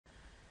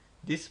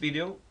This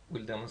video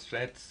will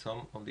demonstrate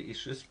some of the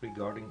issues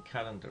regarding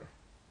calendar.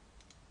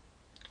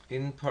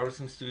 In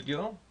Powersim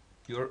Studio,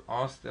 you're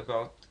asked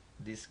about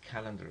these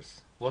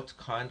calendars. What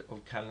kind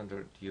of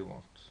calendar do you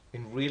want?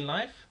 In real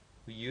life,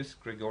 we use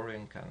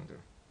Gregorian calendar.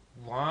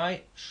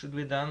 Why should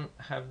we then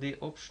have the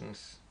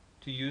options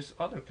to use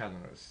other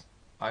calendars?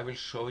 I will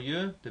show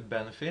you the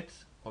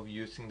benefits of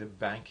using the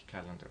bank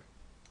calendar.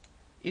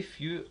 If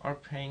you are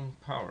paying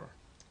power,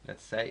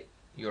 let's say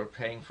you're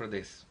paying for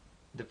this,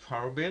 the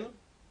power bill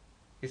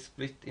is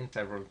split in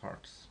several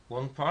parts.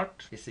 One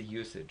part is a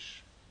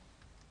usage.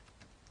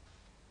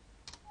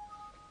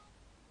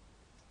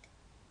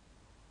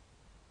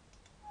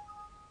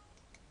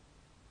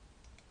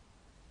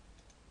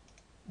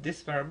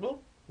 This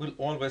variable will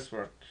always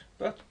work,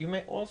 but you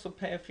may also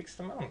pay a fixed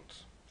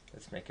amount.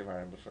 Let's make a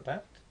variable for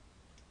that.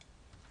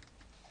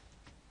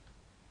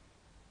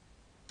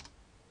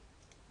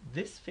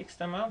 This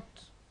fixed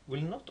amount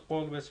will not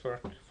always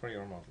work for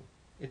your model.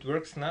 It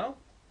works now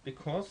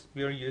because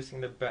we are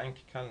using the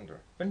bank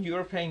calendar. When you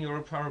are paying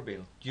your power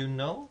bill, do you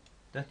know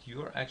that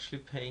you are actually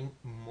paying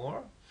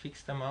more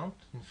fixed amount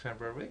in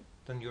February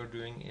than you're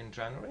doing in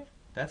January?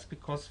 That's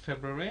because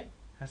February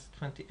has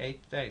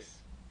 28 days.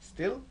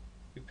 Still,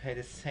 you pay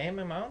the same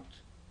amount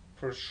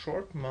for a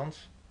short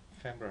month,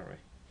 February.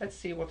 Let's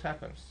see what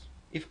happens.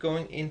 If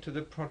going into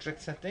the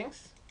project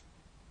settings,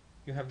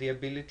 you have the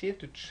ability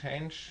to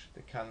change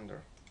the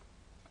calendar.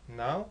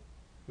 Now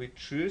we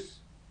choose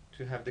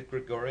to have the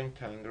Gregorian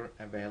calendar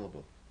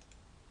available.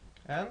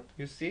 And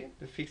you see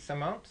the fixed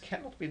amount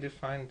cannot be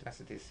defined as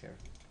it is here.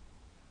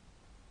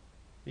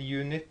 The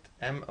unit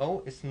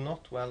MO is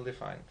not well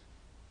defined.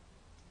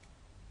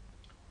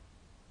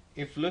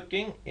 If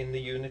looking in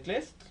the unit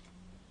list,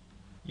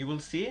 you will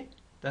see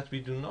that we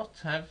do not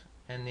have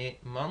any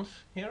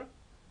month here.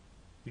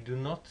 We do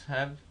not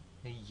have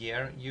a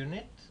year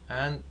unit,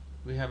 and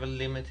we have a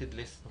limited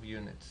list of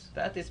units.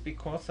 That is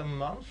because a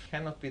month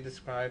cannot be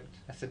described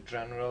as a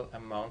general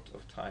amount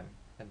of time.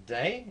 A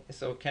day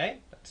is okay,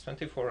 that's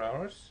 24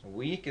 hours. A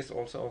week is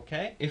also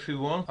okay. If we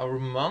want our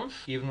month,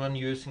 even when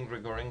using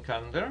Gregorian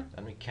calendar,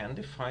 then we can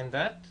define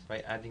that by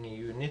adding a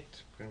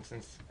unit, for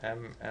instance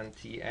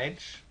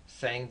MNTH,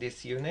 saying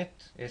this unit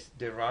is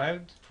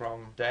derived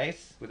from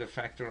days with a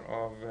factor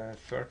of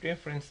 30,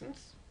 for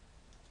instance.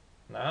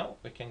 Now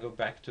we can go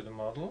back to the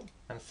model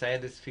and say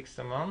this fixed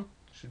amount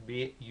should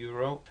be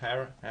euro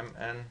per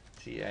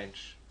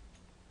MNTH.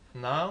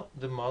 Now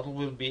the model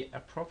will be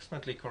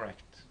approximately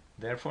correct.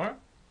 Therefore,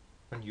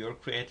 when you're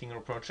creating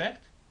your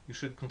project, you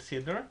should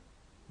consider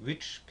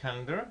which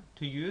calendar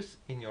to use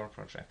in your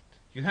project.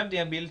 You have the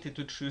ability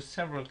to choose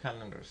several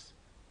calendars.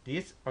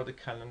 These are the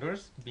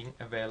calendars being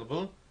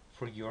available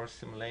for your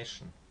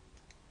simulation.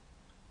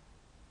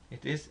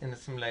 It is in the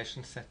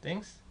simulation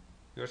settings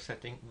you're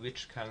setting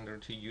which calendar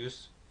to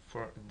use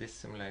for this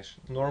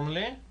simulation.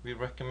 Normally, we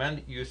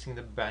recommend using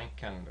the bank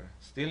calendar.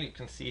 Still, you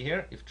can see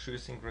here, if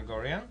choosing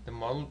Gregorian, the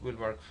model will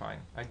work fine.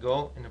 I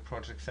go in the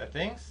project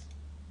settings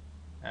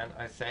and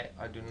I say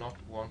I do not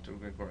want a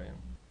Gregorian.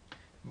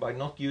 By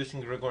not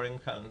using Gregorian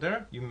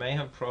calendar, you may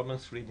have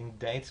problems reading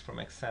dates from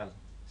Excel,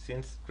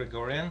 since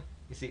Gregorian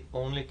is the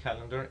only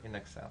calendar in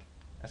Excel.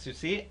 As you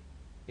see,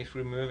 if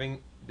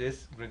removing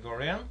this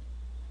Gregorian,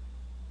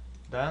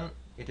 then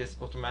it is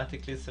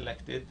automatically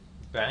selected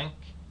bank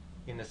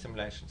in the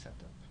simulation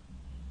setup.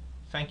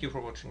 Thank you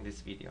for watching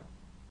this video.